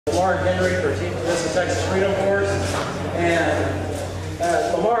Lamar Henry for teaching this in Texas Freedom Force,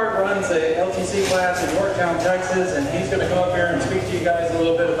 and Lamar runs a LTC class in Yorktown, Texas, and he's going to come up here and speak to you guys a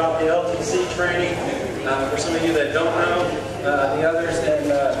little bit about the LTC training. For some of you that don't know, the others, and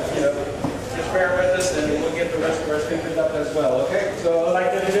just bear with us, and we'll get the rest of our speakers up as well. Okay, so I'd like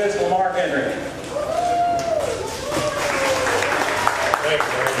to introduce Lamar Henry. Thanks,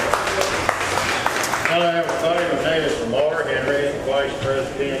 man. Hello, everybody. My name is Lamar Henry, Vice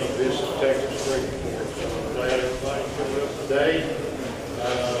President of this Texas Freedom Force. I'm glad everybody showed up today.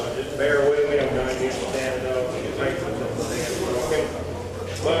 Just bear with me. I'm not used to standing up and making okay.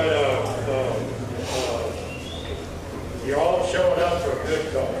 But you're all showing up for a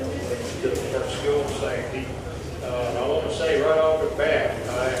good cause, for school safety. I want to say right off the bat,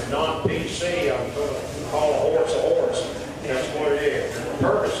 I am not PC. I'm going to call a horse a horse. That's what it is. And the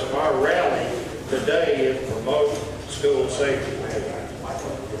purpose of our rally today is to promote school safety measures.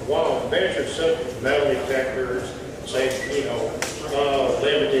 While measures such as metal detectors, safety,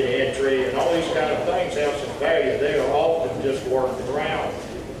 limited entry, and all these kind of things have some value, they are often just worked around.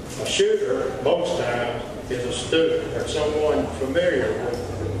 A shooter, most times, is a student or someone familiar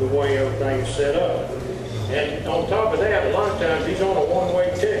with the way everything's set up. And on top of that, a lot of times he's on a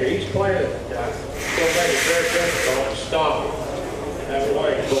one-way ticket. He's planning to make it very difficult to stop him that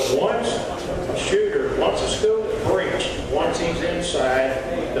way. But once a shooter, once a school is breached, once he's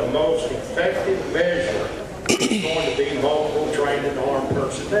inside, the most effective measure is going to be multiple trained and armed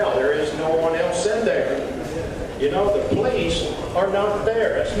personnel. There is no one else in there. You know, the police are not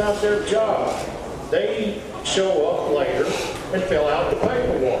there. That's not their job. They show up later and fill out the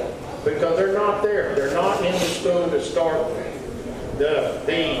paperwork because they're not there. They're not in the school to start with. The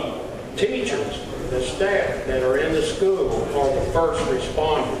teachers, the staff that are in the school are the first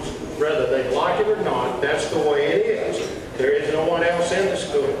responders. Whether they like it or not, that's the way it is. There is no one else in the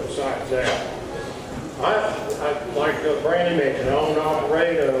school besides that. I like Brandon mentioned, I own and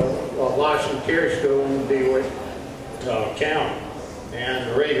operate a licensed carry school in DeWitt County.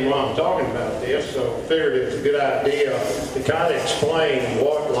 And the reason why I'm talking about this, so I figured it was a good idea to kind of explain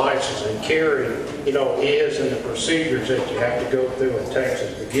what license and carry, is and the procedures that you have to go through in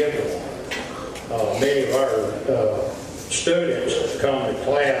Texas to get one. Many of our students come to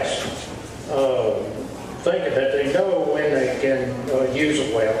class thinking that they know when they can use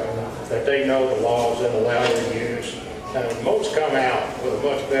a weapon, that they know the laws that allow their use. And most come out with a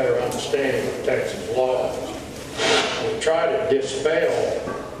much better understanding of Texas laws. We try to dispel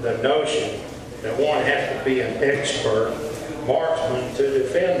the notion that one has to be an expert marksman to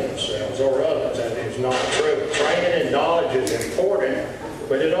defend themselves or others. That is not true. Training and knowledge is important,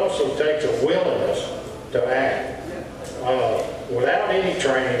 but it also takes a willingness to act. Without any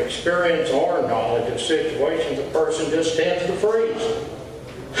training, experience, or knowledge of situations, a person just tends to freeze.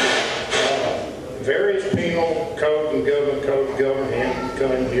 Various penal code and government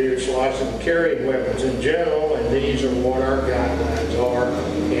gun use, license and carrying weapons in general, and these are what our guidelines are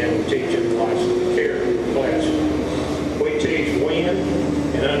in teaching license and carry classes. We teach when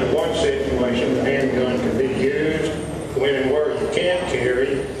and under what situation the handgun can be used, when and where you can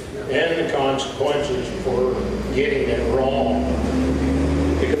carry, and the consequences for getting it wrong.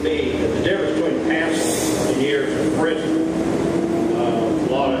 It could be the difference between passing and years in prison. A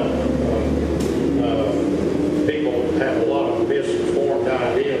lot of people have a lot of misinformed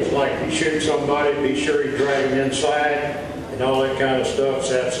ideas, like you shoot somebody, be sure you drag them inside, and all that kind of stuff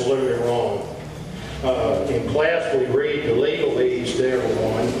is absolutely wrong. In class, we read the legalese to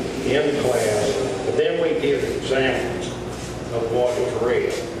everyone in the class, but then we give examples of what was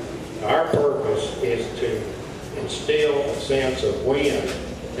read. Our purpose is to instill a sense of when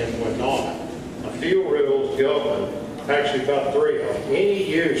and when not. A few rules govern, actually about 3 of them. Any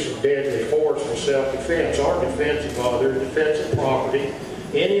use of deadly force for self-defense or defense of others, defense of property,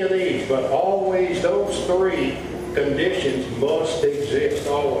 any of these, but always those 3 conditions must exist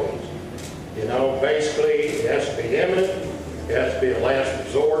always. Basically it has to be imminent, it has to be a last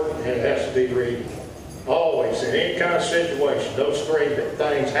resort, and it has to be reasonable. Always, in any kind of situation, those 3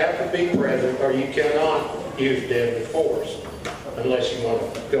 things have to be present, or you cannot use deadly force unless you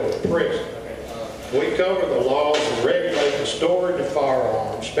want to go to prison. We cover the laws that regulate the storage of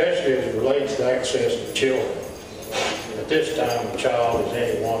firearms, especially as it relates to access to children. At this time, a child is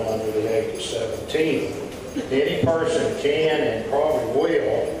anyone under the age of 17. Any person can and probably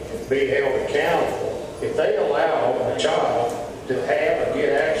will be held accountable if they allow a child to have or get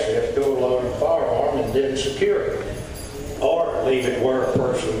access to a loaded firearm and didn't secure it, or leave it where a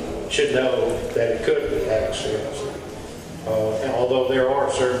person should know that it could be accessed. And although there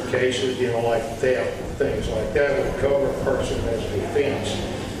are certain cases, like theft, things like that, would cover a person as a defense.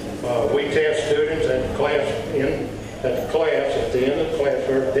 We test students at the class at the end of the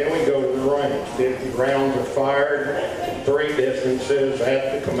class. Then we go to the range. 50 rounds are fired to 3 distances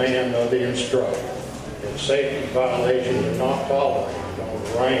at the command of the instructor. And safety violations are not tolerated on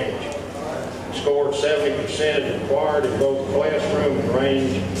the range. Scored 70% is required in both classroom and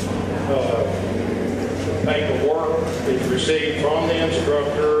range. Paperwork is received from the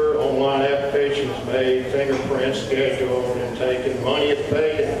instructor, online applications made, fingerprints scheduled and taken, money is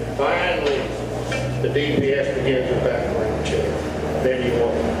paid, and finally the DPS begins a background check. Then you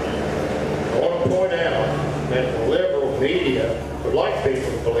walk. I want to point out that the liberal media would like people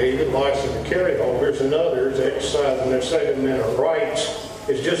to believe that license carry holders and others exercising their Second Amendment rights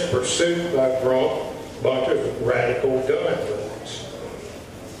is just pursuit by a bunch of radical gun freaks.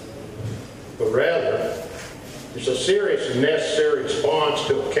 But rather, it's a serious and necessary response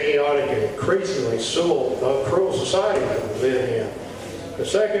to a chaotic and increasingly cruel society that we live in. The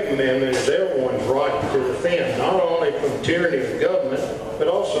Second Amendment is everyone's right to defend not only from tyranny of government, but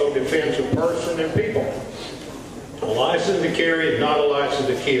also defense of person and people. A license to carry is not a license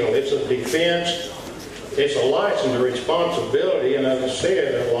to kill. It's a defense. It's a license to responsibility, and as I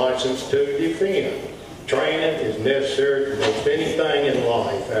said, a license to defend. Training is necessary for most anything in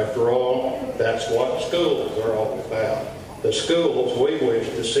life. After all, that's what schools are all about. The schools we wish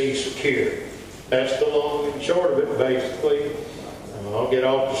to see secure. That's the long and short of it, basically. I'll get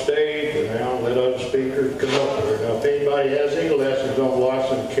off the stage and now let other speakers come up here. Now, if anybody has any lessons on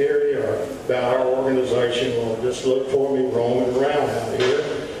license to carry or about our organization, well, just look for me roaming around out here,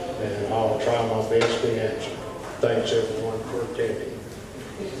 and I'll try my best to answer. Thanks, everyone, for attending.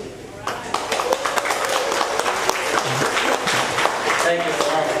 Thank you,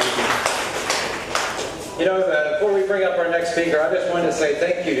 Mark. Before we bring up our next speaker, I just wanted to say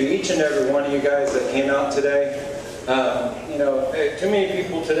thank you to each and every one of you guys that came out today. Too many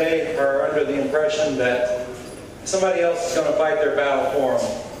people today are under the impression that somebody else is going to fight their battle for them.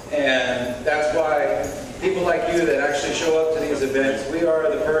 And that's why people like you that actually show up to these events, we are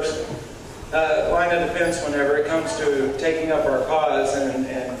the first line of defense whenever it comes to taking up our cause. And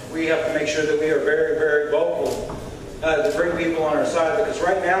we have to make sure that we are very, very vocal to bring people on our side, because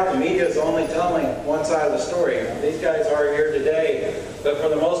right now the media is only telling one side of the story. These guys are here today, but for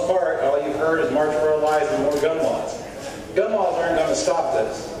the most part, all you've heard is march for our lives and more gun laws. Gun laws aren't going to stop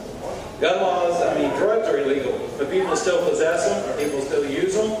this. Gun laws, drugs are illegal, but people still possess them, people still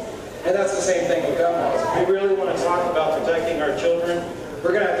use them, and that's the same thing with gun laws. If we really want to talk about protecting our children,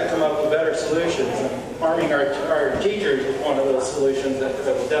 we're going to have to come up with better solutions, and arming our teachers is one of those solutions that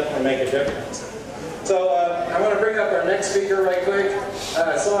will definitely make a difference. So I want to bring up our next speaker right quick.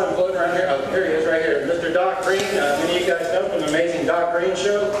 I saw him floating around here. Oh, here he is right here. Mr. Doc Green. Many of you guys know from the amazing Doc Green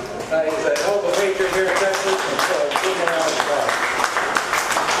Show. He's a hell of a patriot here in Texas. And so give him a round of applause.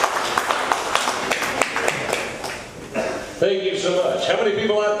 Thank you so much. How many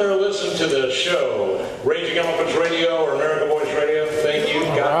people out there listen to the show? Raging Elephants Radio or American Voice Radio? Thank you.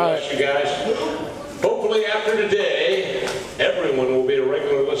 God bless you guys. Hopefully after today, everyone will be a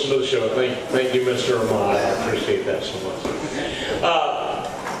regular listener to the show. Thank you, Mr. Ahmad. I appreciate that so much.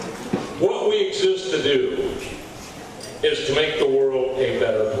 What we exist to do is to make the world a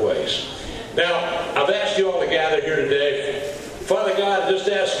better place. Now, I've asked you all to gather here today. Father God, I just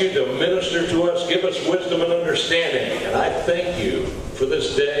ask you to minister to us, give us wisdom and understanding. And I thank you for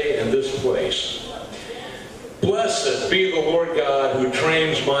this day and this place. Blessed be the Lord God who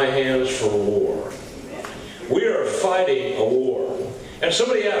trains my hands for war. We are fighting a war. And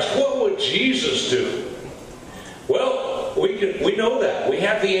somebody asked, what would Jesus do? Well, we know that. We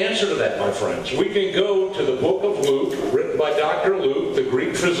have the answer to that, my friends. We can go to the book of Luke, written by Dr. Luke, the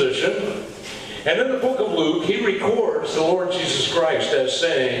Greek physician. And in the book of Luke, he records the Lord Jesus Christ as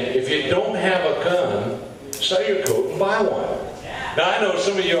saying, if you don't have a gun, sell your coat and buy one. Now, I know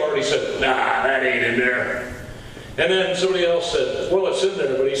some of you already said, nah, that ain't in there. And then somebody else said, well, it's in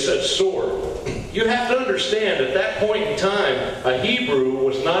there, but he said sword. You have to understand, at that point in time, a Hebrew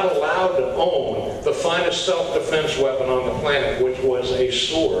was not allowed to own the finest self-defense weapon on the planet, which was a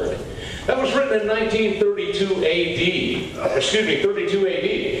sword. That was written in 1932 AD. Excuse me, 32 AD.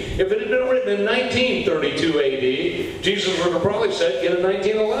 If it had been written in 1932 AD, Jesus would have probably said, get a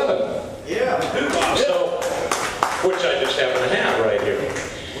 1911. Yeah. So, which I just happen to have right here.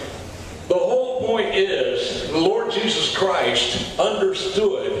 The whole point is, the Lord Jesus Christ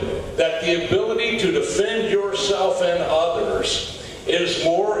understood that the ability to defend yourself and others is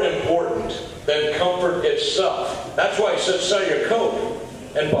more important than comfort itself. That's why he said, sell your coat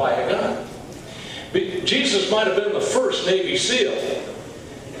and buy a gun. Jesus might have been the first Navy SEAL.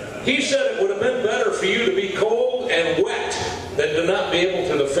 He said it would have been better for you to be cold and wet than to not be able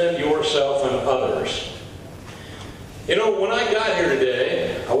to defend yourself and others. You know, when I got here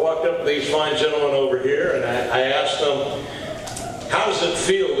today, I walked up to these fine gentlemen over here and I asked them, how does it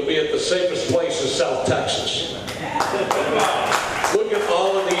feel to be at the safest place in South Texas? Look at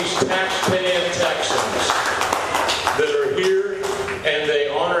all of these tax-paying Texans that are here, and they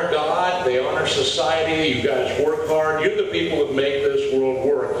honor God, they honor society. You guys work hard. You're the people that make this world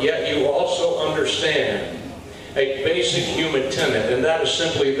work. Yet you also understand a basic human tenet, and that is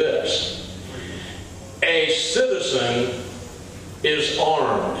simply this. A citizen is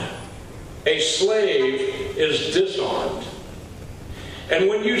armed. A slave is disarmed. And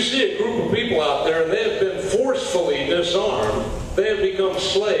when you see a group of people out there and they have been forcefully disarmed, they have become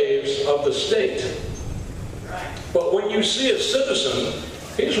slaves of the state. But when you see a citizen,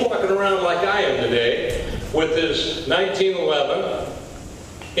 he's walking around like I am today with his 1911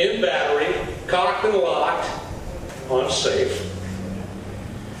 in battery, cocked and locked, on safe.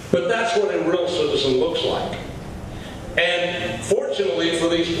 But that's what a real citizen looks like. And fortunately for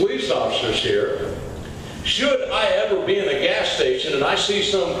these police officers here, should I ever be in a gas station and I see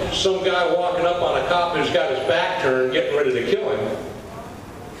some guy walking up on a cop who's got his back turned getting ready to kill him,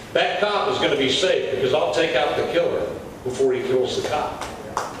 that cop is going to be safe because I'll take out the killer before he kills the cop.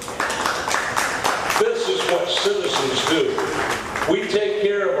 This is what citizens do. We take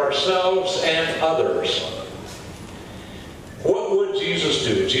care of ourselves and others. What would Jesus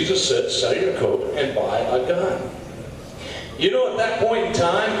do? Jesus said, sell your coat and buy a gun. You know, at that point in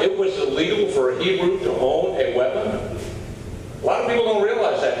time, it was illegal for a Hebrew to own a weapon. A lot of people don't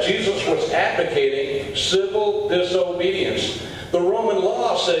realize that. Jesus was advocating civil disobedience. The Roman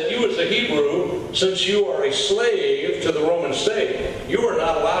law said you as a Hebrew, since you are a slave to the Roman state, you are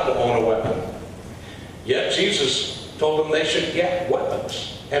not allowed to own a weapon. Yet Jesus told them they should get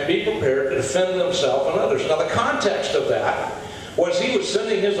weapons and be prepared to defend themselves and others. Now the context of that was he was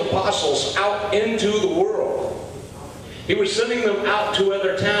sending his apostles out into the world. He was sending them out to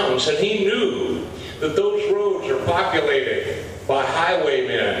other towns, and he knew that those roads are populated by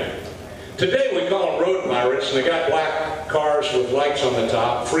highwaymen. Today we call them road pirates, and they got black cars with lights on the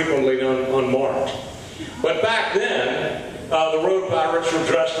top, frequently unmarked. But back then, the road pirates were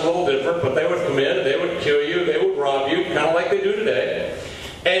dressed a little different, but they would come in, they would kill you, they would rob you, kind of like they do today.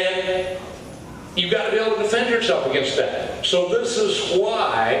 And you've got to be able to defend yourself against that. So this is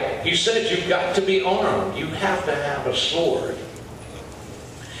why he said you've got to be armed. You have to have a sword.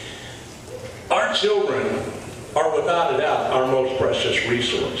 Our children are without a doubt our most precious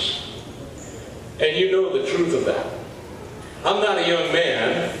resource. And you know the truth of that. I'm not a young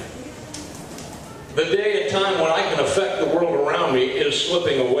man. The day and time when I can affect the world around me is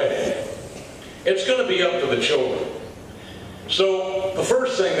slipping away. It's going to be up to the children. So the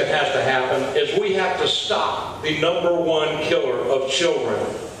first thing that has to happen is we have to stop the #1 killer of children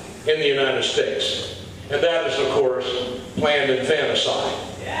in the United States. And that is, of course, planned infanticide.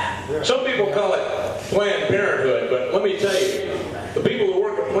 Some people call it Planned Parenthood, but let me tell you, the people who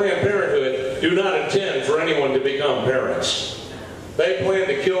work at Planned Parenthood do not intend for anyone to become parents. They plan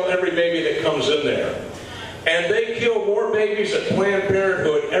to kill every baby that comes in there. And they kill more babies at Planned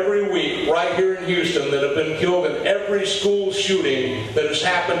Parenthood every week right here in Houston that have been killed in every school shooting that has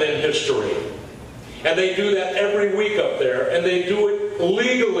happened in history. And they do that every week up there, and they do it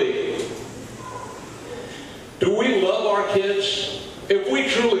legally. Do we love our kids? If we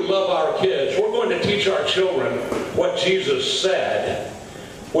truly love our kids, we're going to teach our children what Jesus said,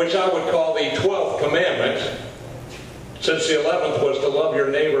 which I would call the 12th commandment, since the 11th was to love your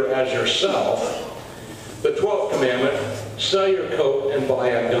neighbor as yourself. The 12th commandment, sell your coat and buy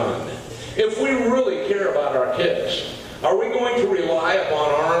a gun. If we really care about our kids, are we going to rely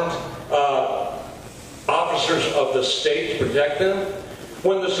upon armed officers of the state to protect them?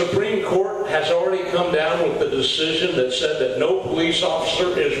 When the Supreme Court has already come down with the decision that said that no police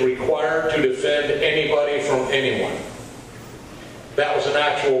officer is required to defend anybody from anyone. That was an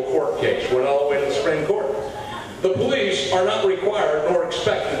actual court case. Went all the way to the Supreme Court. The police are not required nor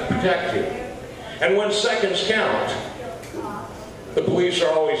expected to protect you. And when seconds count, the police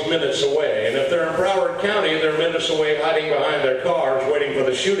are always minutes away. And if they're in Broward County, they're minutes away hiding behind their cars waiting for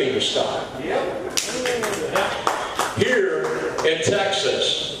the shooting to stop. Here in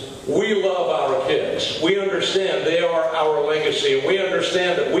Texas, we love our kids. We understand they are our legacy. And we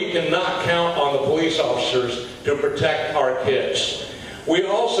understand that we cannot count on the police officers to protect our kids. We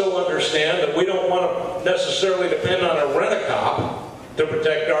also understand that we don't want to necessarily depend on a rent-a-cop to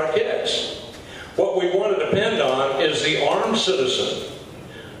protect our kids. What we want to depend on is the armed citizen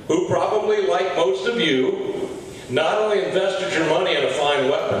who probably, like most of you, not only invested your money in a fine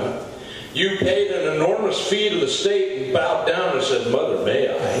weapon, You paid an enormous fee to the state and bowed down and said, "Mother, may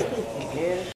I?"